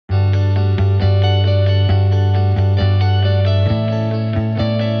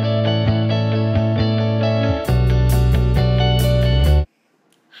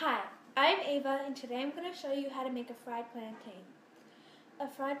and today I'm going to show you how to make a fried plantain. A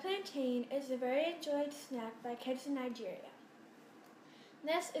fried plantain is a very enjoyed snack by kids in Nigeria.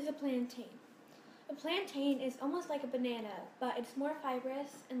 This is a plantain. A plantain is almost like a banana, but it's more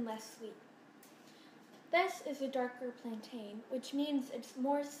fibrous and less sweet. This is a darker plantain, which means it's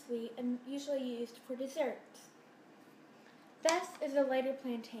more sweet and usually used for desserts. This is a lighter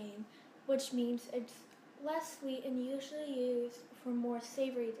plantain, which means it's less sweet and usually used for more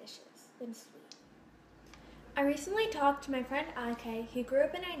savory dishes than sweet. I recently talked to my friend Ake, who grew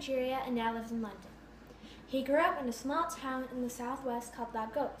up in Nigeria and now lives in London. He grew up in a small town in the southwest called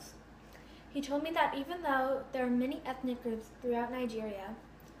Lagos. He told me that even though there are many ethnic groups throughout Nigeria,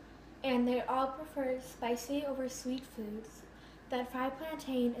 and they all prefer spicy over sweet foods, that fried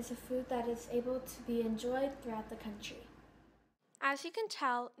plantain is a food that is able to be enjoyed throughout the country. As you can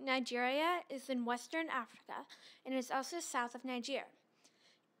tell, Nigeria is in Western Africa and is also south of Nigeria.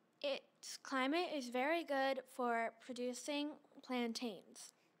 Its climate is very good for producing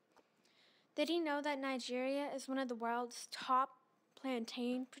plantains. Did you know that Nigeria is one of the world's top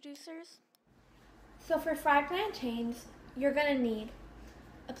plantain producers? So for fried plantains, you're going to need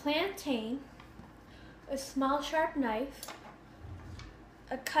a plantain, a small sharp knife,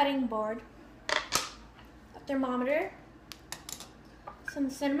 a cutting board, a thermometer, some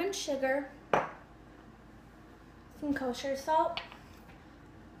cinnamon sugar, some kosher salt,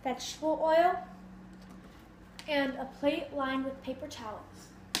 vegetable oil, and a plate lined with paper towels.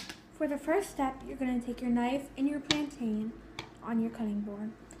 For the first step, you're going to take your knife and your plantain on your cutting board,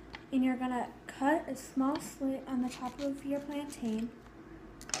 and you're going to cut a small slit on the top of your plantain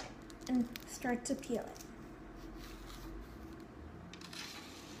and start to peel it.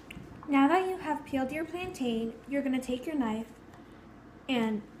 Now that you have peeled your plantain, you're going to take your knife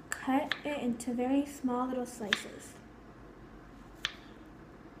and cut it into very small little slices.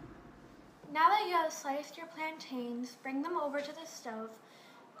 Now that you have sliced your plantains, bring them over to the stove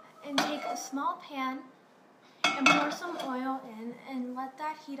and take a small pan and pour some oil in and let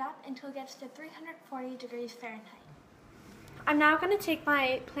that heat up until it gets to 340 degrees Fahrenheit. I'm now going to take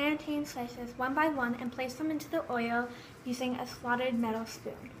my plantain slices one by one and place them into the oil using a slotted metal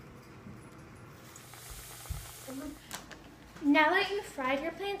spoon. Now that you've fried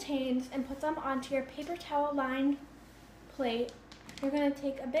your plantains and put them onto your paper towel lined plate, you're going to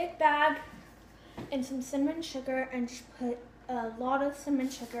take a big bag and some cinnamon sugar and just put a lot of cinnamon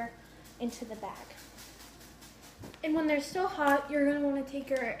sugar into the bag. And when they're still hot, you're going to want to take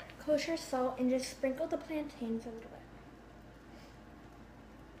your kosher salt and just sprinkle the plantains a little bit.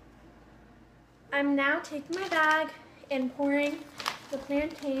 I'm now taking my bag and pouring the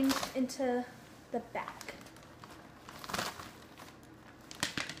plantains into the bag.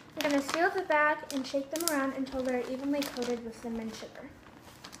 I'm going to seal the bag and shake them around until they're evenly coated with cinnamon sugar.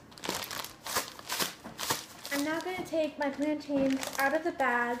 I'm now going to take my plantains out of the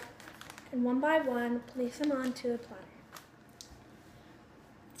bag and one by one place them onto a platter.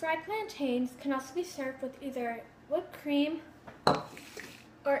 Fried plantains can also be served with either whipped cream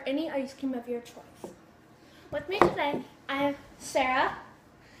or any ice cream of your choice. With me today, I have Sarah,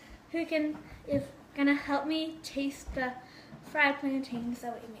 who is going to help me taste the fried plantains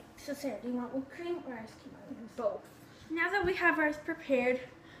that we make. So Sarah, do you want whipped cream or ice cream? Both. Now that we have ours prepared,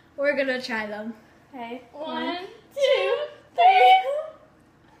 we're going to try them. Okay. 1, 2, 3.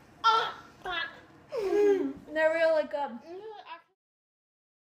 They're really good.